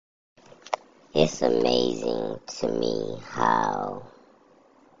It's amazing to me how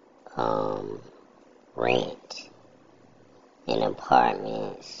rent in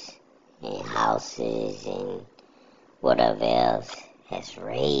apartments and houses and whatever else has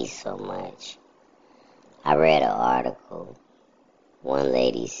raised so much. I read an article. One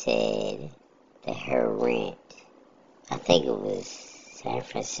lady said that her rent, I think it was San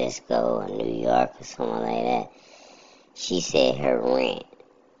Francisco or New York or something like that, she said her rent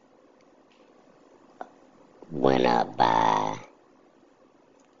went up by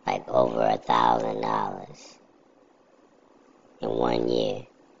like over $1,000 in 1 year.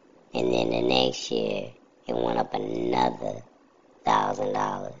 And then the next year, it went up another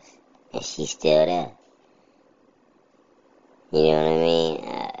 $1,000. And she's still there. You know what I mean?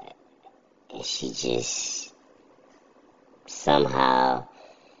 And she just somehow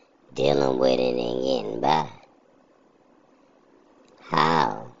dealing with it and getting by.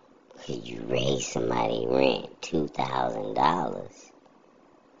 How could you raise somebody's rent $2,000?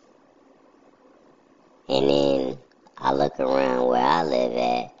 And then I look around where I live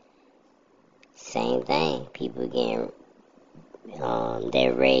at, same thing. People getting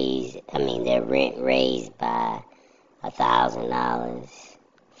their rent raised by $1,000,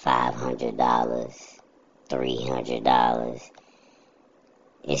 $500, $300.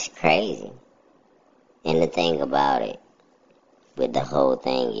 It's crazy. And the thing about it, with the whole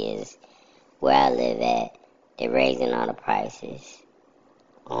thing is, where I live at, they're raising all the prices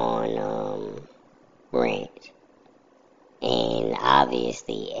on rent. And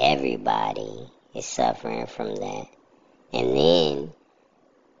obviously everybody is suffering from that. And then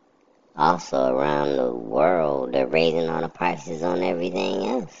also around the world, they're raising all the prices on everything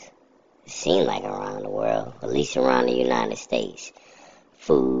else. It seems like around the world, at least around the United States.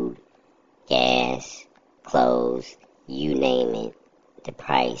 Food, gas, clothes, you name it, the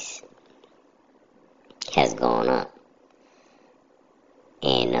price has gone up.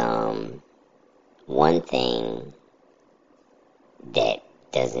 And one thing that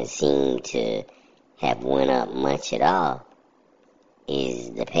doesn't seem to have went up much at all is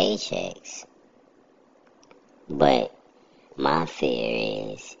the paychecks. But my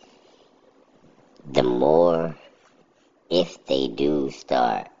fear is the more, if they do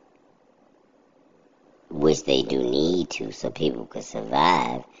start, which they do need to so people could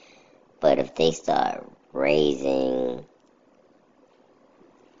survive, but if they start raising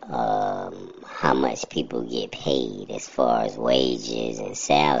how much people get paid as far as wages and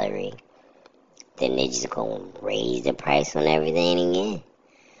salary, then they're just going to raise the price on everything again.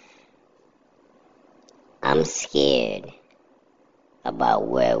 I'm scared about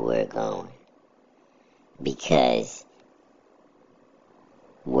where we're going, because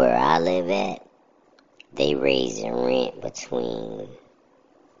where I live at, they raising rent between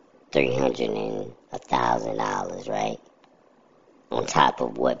 $300 and $1,000, right? On top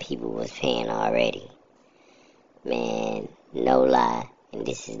of what people was paying already. Man, no lie, and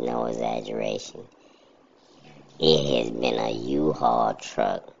this is no exaggeration, it has been a U-Haul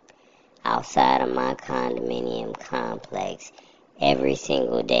truck outside of my condominium complex every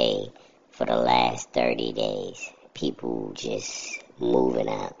single day for the last 30 days. People just moving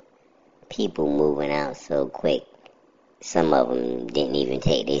out. People moving out so quick. Some of them didn't even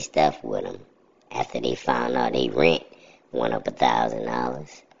take their stuff with them after they found out their rent went up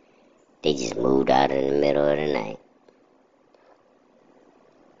 $1,000. They just moved out in the middle of the night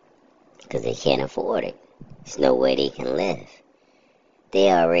because they can't afford it. There's no way they can live. They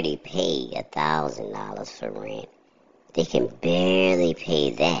already paid $1,000 for rent. They can barely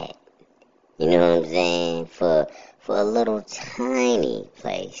pay that. You know what I'm saying? For a little tiny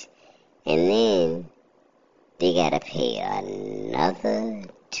place. And then they gotta pay another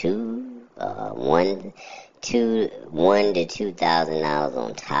 $1,000 to $2,000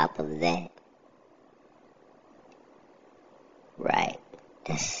 on top of that. Right.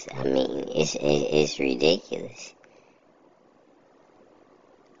 It's ridiculous.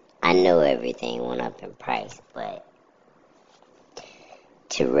 I know everything went up in price, but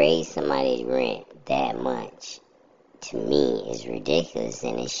to raise somebody's rent that much, to me, is ridiculous,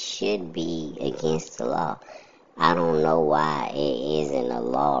 and it should be against the law. I don't know why it isn't a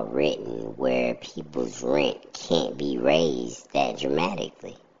law written where people's rent can't be raised that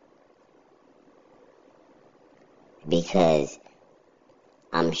dramatically. Because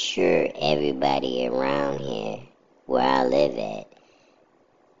I'm sure everybody around here, where I live at,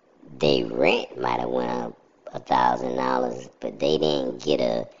 their rent might have went up $1,000, but they didn't get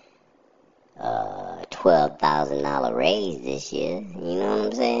a $12,000 raise this year. You know what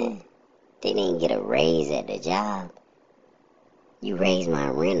I'm saying? They didn't get a raise at the job. You raise my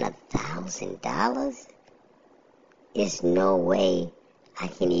rent $1,000? It's no way I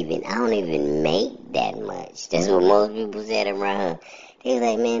don't even make that much. That's what most people said around here. They was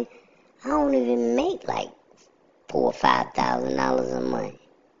like, man, I don't even make like $4,000 or $5,000 a month.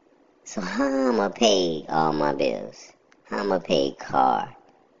 So how am I pay all my bills? How am I pay car,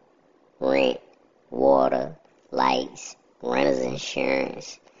 rent, water, lights, renter's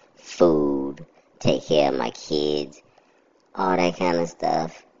insurance, food, take care of my kids, all that kind of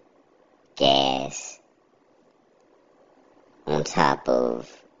stuff, gas, on top of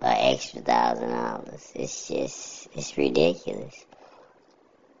an extra $1,000. It's ridiculous.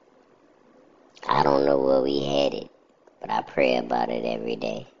 I don't know where we headed, but I pray about it every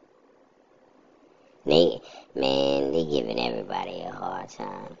day. They giving everybody a hard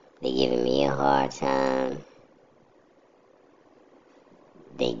time. They giving me a hard time.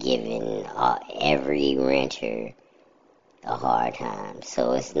 They giving every renter a hard time.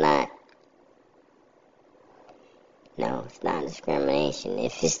 So it's not discrimination.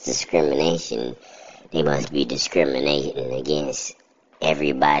 If it's discrimination, they must be discriminating against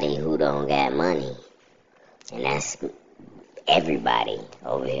everybody who don't got money. And that's everybody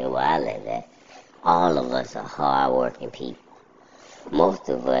over here where I live at. All of us are hard-working people. Most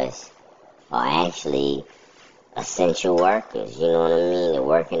of us are actually essential workers, you know what I mean? They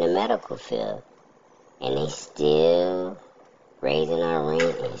work in the medical field. And they still raising our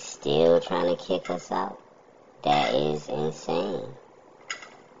rent and still trying to kick us out. That is insane.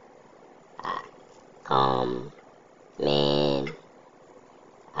 Man,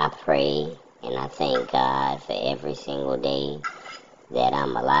 I pray and I thank God for every single day that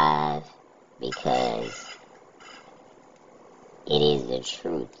I'm alive, because it is the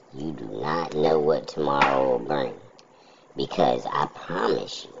truth. You do not know what tomorrow will bring. Because I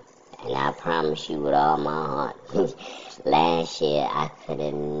promise you, and I promise you with all my heart, last year I could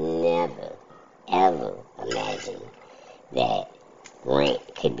have never, ever imagined that rent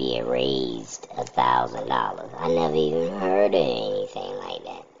could be raised $1,000. I never even heard of anything like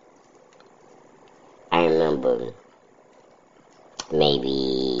that. I remember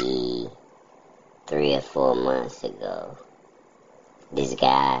maybe 3 or 4 months ago, this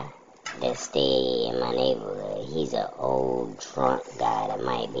guy that stayed in my neighborhood, he's an old drunk guy that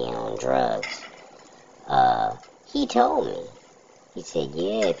might be on drugs. He told me, he said,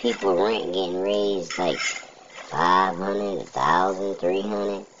 yeah, people rent getting raised like $500, $1,000,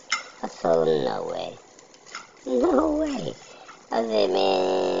 $300. I told him, no way. No way. I said,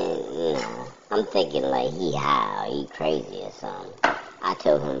 man, nah. I'm thinking like he high or he crazy or something. I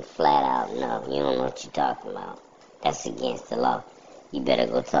told him flat out, no, you don't know what you're talking about. That's against the law. You better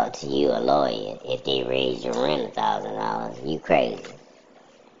go talk to you a lawyer if they raise your rent $1,000. You crazy.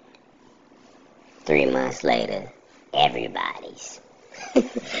 3 months later, everybody's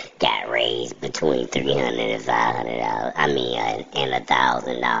got raised between $300 and $500. And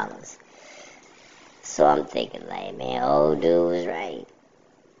 $1,000. So I'm thinking like, man, old dude was right.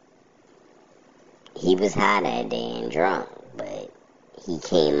 He was high that day and drunk, but he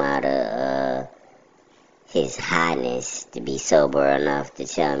came out of his highness to be sober enough to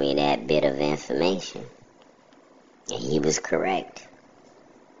tell me that bit of information. And he was correct.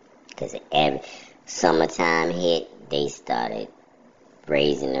 Because every summertime hit, they started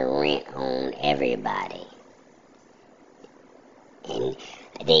raising the rent on everybody. And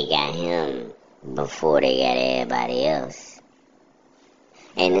they got him before they got everybody else.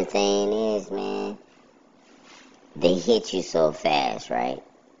 And the thing is, man, they hit you so fast, right?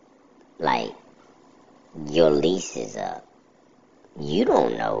 Like, your lease is up. You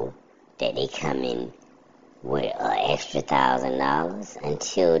don't know that they come in with an extra $1,000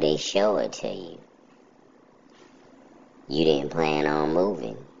 until they show it to you. You didn't plan on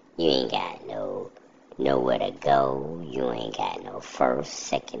moving. You ain't got nowhere to go. You ain't got no first,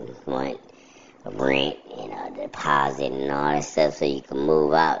 second month of rent and a deposit and all that stuff so you can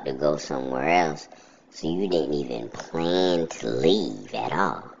move out to go somewhere else. So you didn't even plan to leave at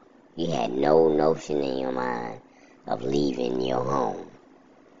all. You had no notion in your mind of leaving your home.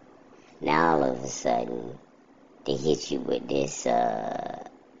 Now all of a sudden, they hit you with this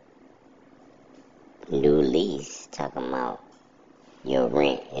new lease talking about your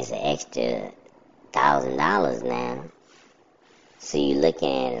rent is an extra $1,000 now. So you looking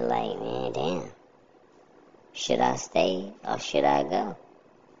at it like, man, damn. Should I stay or should I go?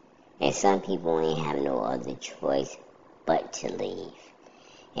 And some people ain't have no other choice but to leave.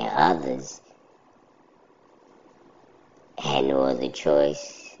 And others had no other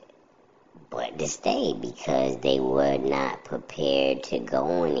choice but to stay because they were not prepared to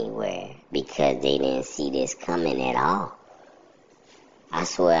go anywhere because they didn't see this coming at all. I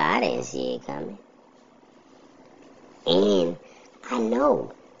swear I didn't see it coming. And I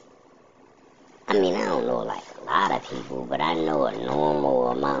know. I mean, I don't know like a lot of people, but I know a normal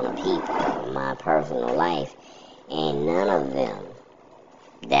amount of people in my personal life, and none of them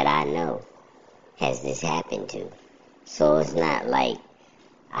that I know has this happened to. So it's not like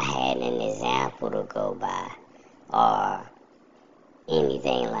I had an example to go by or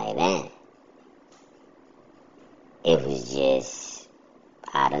anything like that. It was just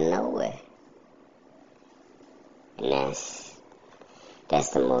out of nowhere. And that's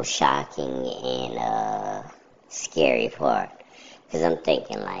the most shocking and scary part. Because I'm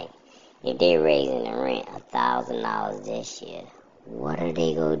thinking, like, if they're raising the rent $1,000 this year, what are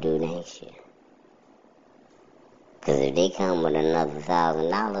they going to do next year? Because if they come with another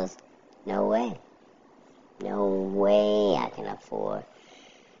 $1,000, no way. No way I can afford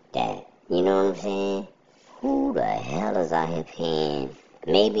that. You know what I'm saying? Who the hell is out here paying,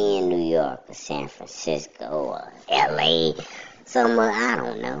 maybe in New York or San Francisco or LA, somewhere, I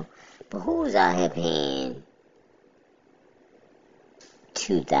don't know. But who's out here paying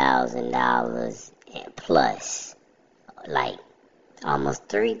 $2,000 plus, like almost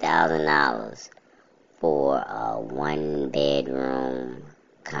 $3,000 for a one-bedroom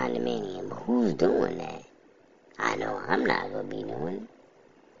condominium? Who's doing that? I know I'm not going to be doing it.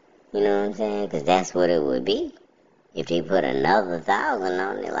 You know what I'm saying? Because that's what it would be. If they put another 1,000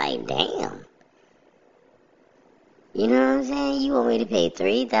 on it, like, damn. You know what I'm saying? You want me to pay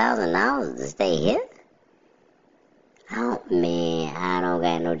 $3,000 to stay here? Man, I don't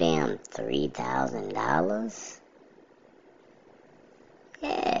got no damn $3,000.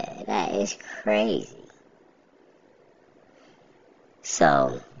 Yeah, that is crazy.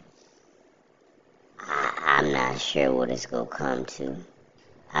 So, I'm not sure what it's going to come to.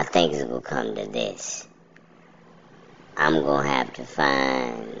 I think it's going to come to this. I'm going to have to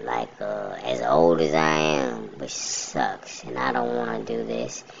find, like, as old as I am, which sucks, and I don't want to do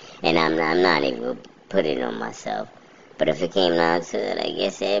this. And I'm not even going to put it on myself. But if it came down to it, I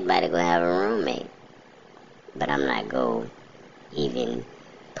guess everybody going to have a roommate. But I'm not going to even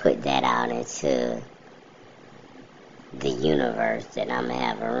put that out into the universe that I'm going to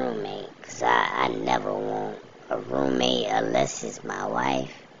have a roommate. Because I never want a roommate unless it's my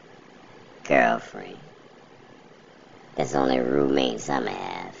wife, girlfriend. That's the only roommates I'm going to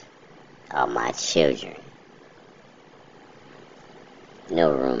have. Are my children.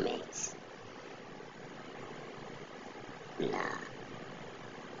 No roommates. Nah.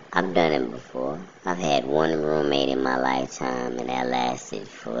 I've done it before. I've had one roommate in my lifetime, and that lasted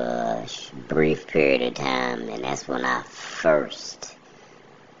for a brief period of time, and that's when I first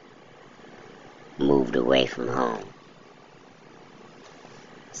moved away from home.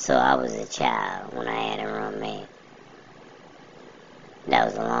 So I was a child when I had a roommate. That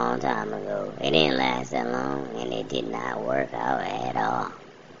was a long time ago. It didn't last that long, and it did not work out at all.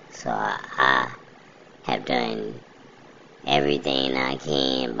 So I have done everything I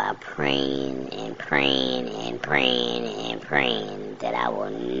can by praying and praying and praying and praying that I will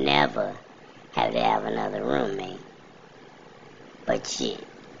never have to have another roommate. But shit,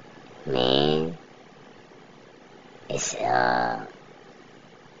 man, it's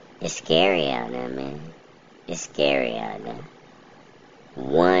scary out there, man. It's scary out there.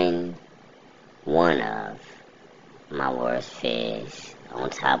 One of my worst fears, on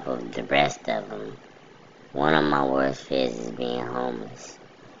top of the rest of them, one of my worst fears is being homeless.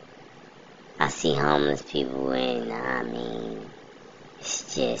 I see homeless people and I mean,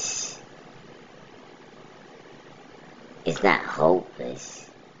 it's just, it's not hopeless,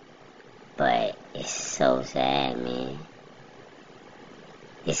 but it's so sad, man.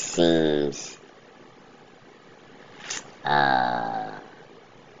 It seems,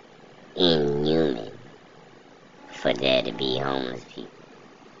 inhuman for there to be homeless people.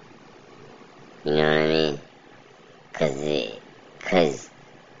 You know what I mean? Cause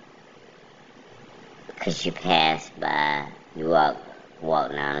you pass by, you walk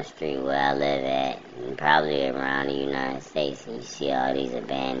down the street where I live at, and probably around the United States, and you see all these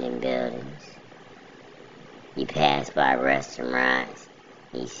abandoned buildings. You pass by restaurants,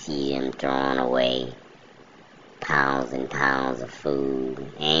 you see them throwing away pounds and pounds of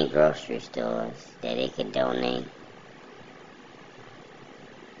food, and grocery stores that they could donate.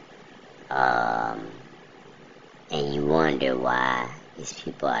 And you wonder why these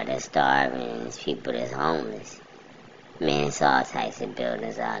people out there starving and these people that's homeless. Man, it's all types of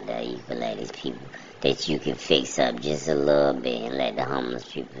buildings out there you can let these people, that you can fix up just a little bit and let the homeless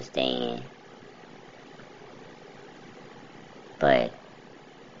people stay in. But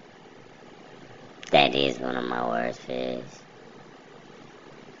that is one of my worst fears.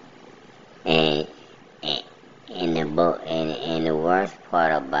 But and the worst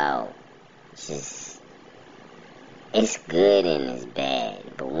part about just it's good and it's bad.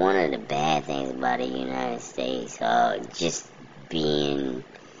 But one of the bad things about the United States, just being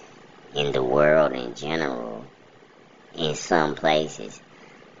in the world in general, in some places,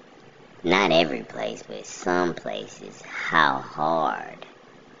 not every place, but some places, how hard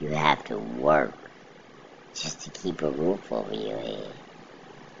you have to work just to keep a roof over your head.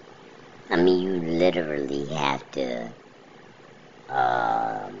 I mean, you literally have to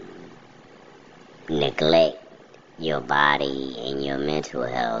neglect your body and your mental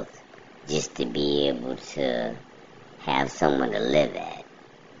health just to be able to have someone to live at,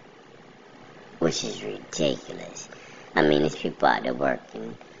 which is ridiculous. I mean, there's people out there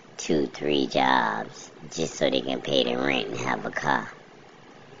working 2-3 jobs just so they can pay their rent and have a car.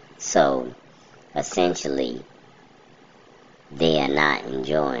 So, essentially, they are not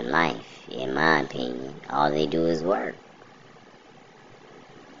enjoying life, in my opinion. All they do is work.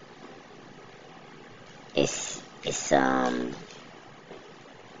 It's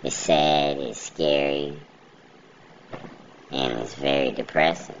sad, it's scary, and it's very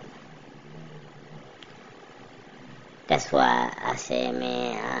depressing. That's why I said,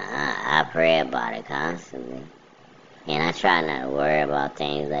 man, I pray about it constantly. And I try not to worry about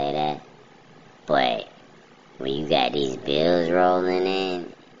things like that. But when you got these bills rolling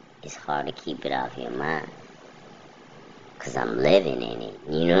in, it's hard to keep it off your mind. Because I'm living in it.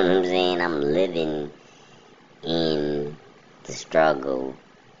 You know what I'm saying? I'm living in the struggle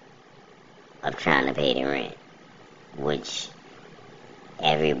of trying to pay the rent. Which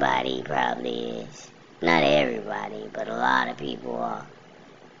everybody probably is. Not everybody, but a lot of people are.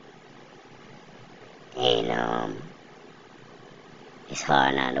 And it's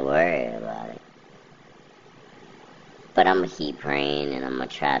hard not to worry about it. But I'm going to keep praying, and I'm going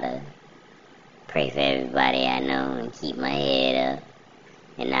to try to pray for everybody I know and keep my head up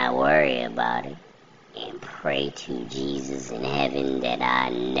and not worry about it. And pray to Jesus in heaven that I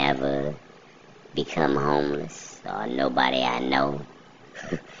never become homeless, or nobody I know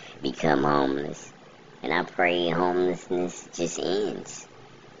become homeless. And I pray homelessness just ends.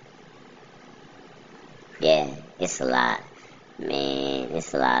 Yeah, it's a lot. Man,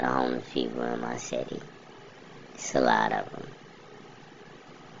 it's a lot of homeless people in my city. It's a lot of them.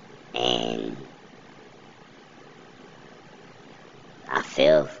 And I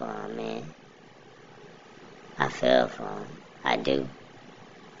feel for them, man. I feel for them. I do.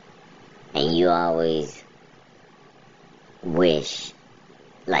 And you always wish,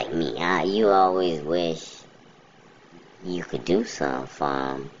 like me, you always wish you could do something for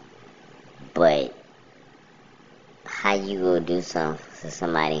them. But how you gonna do something for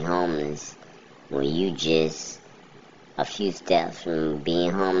somebody homeless when you just a few steps from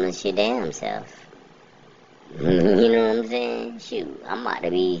being homeless your damn self? You know what I'm saying? Shoot, I'm about to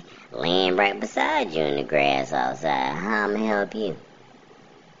be laying right beside you in the grass outside. How I'm gonna help you?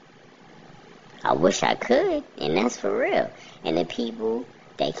 I wish I could, and that's for real. And the people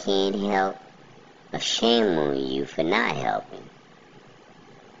that can't help, shame on you for not helping.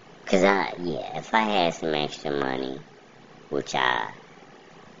 Cause if I had some extra money, not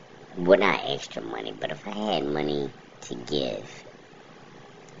extra money, but if I had money to give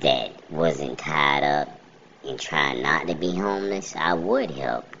that wasn't tied up in trying not to be homeless, I would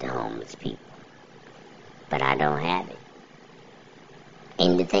help the homeless people. But I don't have it.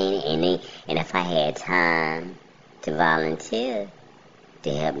 And the thing, and if I had time to volunteer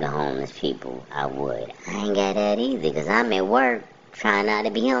to help the homeless people, I would. I ain't got that either, because I'm at work trying not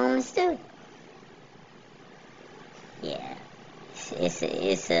to be homeless too. Yeah, it's a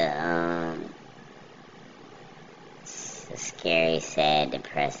scary, sad,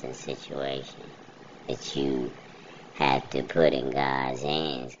 depressing situation that you have to put in God's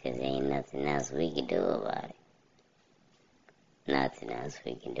hands, because there ain't nothing else we can do about it. Nothing else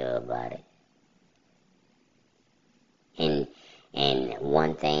we can do about it. And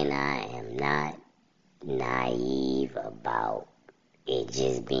one thing I am not naive about it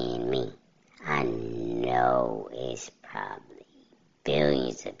just being me. I know it's probably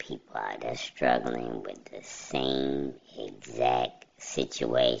billions of people out there struggling with the same exact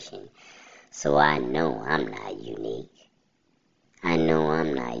situation. So I know I'm not unique. I know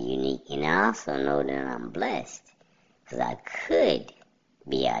I'm not unique. And I also know that I'm blessed. Because I could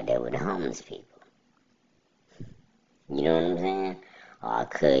be out there with the homeless people. You know what I'm saying? Or I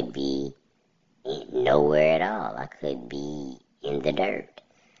could be nowhere at all. I could be in the dirt.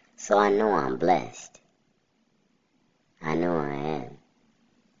 So I know I'm blessed. I know I am.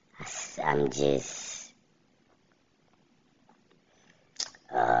 I'm just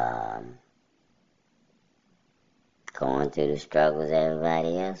going through the struggles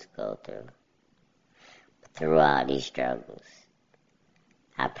everybody else go through. But through all these struggles,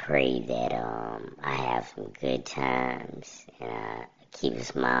 I pray that I have some good times and I keep a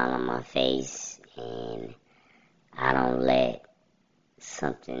smile on my face and I don't let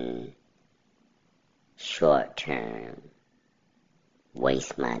something short term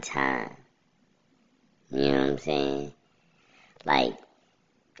waste my time. You know what I'm saying? Like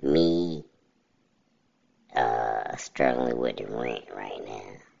me struggling with the rent right now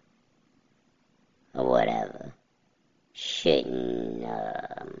or whatever shouldn't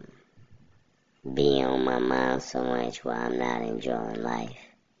be on my mind so much while I'm not enjoying life.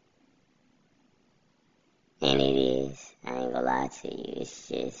 And it is. I ain't gonna lie to you. It's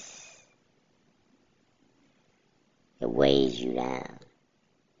just, it weighs you down.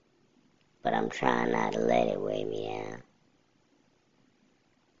 But I'm trying not to let it weigh me down.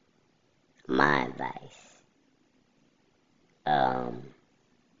 My advice.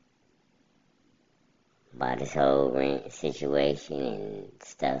 About this whole rent situation and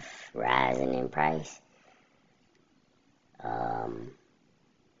stuff rising in price. I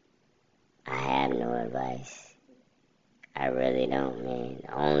have no advice. I really don't, man.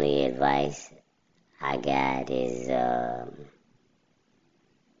 The only advice I got is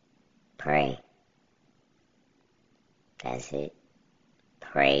pray. That's it.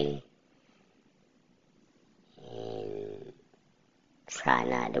 Pray and try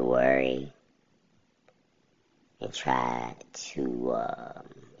not to worry and try to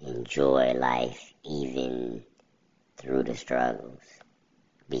enjoy life even through the struggles,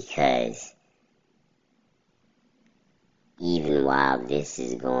 because even while this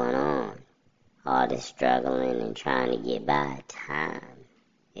is going on, all this struggling and trying to get by, time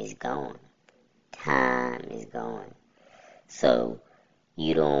is going. Time is going. So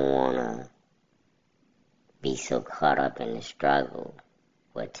you don't want to be so caught up in the struggle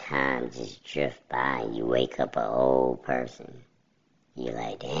where time just drifts by and you wake up an old person. You're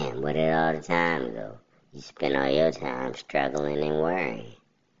like, damn, where did all the time go? You spend all your time struggling and worrying.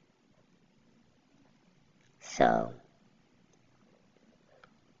 So,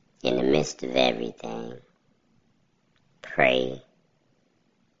 in the midst of everything, pray,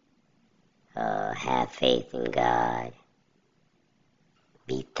 have faith in God,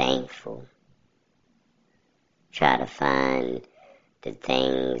 be thankful, try to find the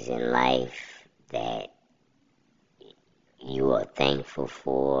things in life that you are thankful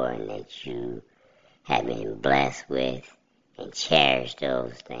for and that you have been blessed with, and cherish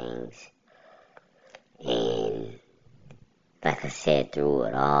those things. And like I said, through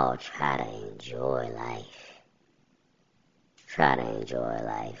it all, try to enjoy life. Try to enjoy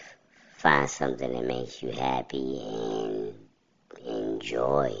life. Find something that makes you happy and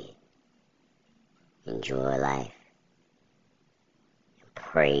enjoy it. Enjoy life.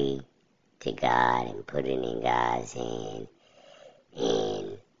 Pray to God and put it in God's hand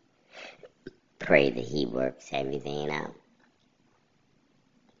and pray that He works everything out.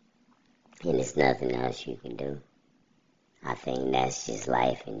 And there's nothing else you can do. I think that's just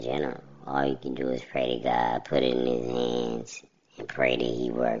life in general. All you can do is pray to God, put it in His hands, and pray that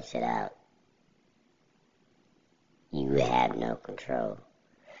He works it out. You have no control.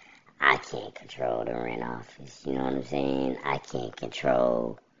 I can't control the rent office, you know what I'm saying? I can't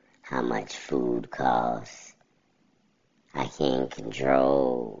control how much food costs. I can't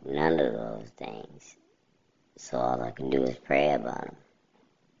control none of those things. So all I can do is pray about them.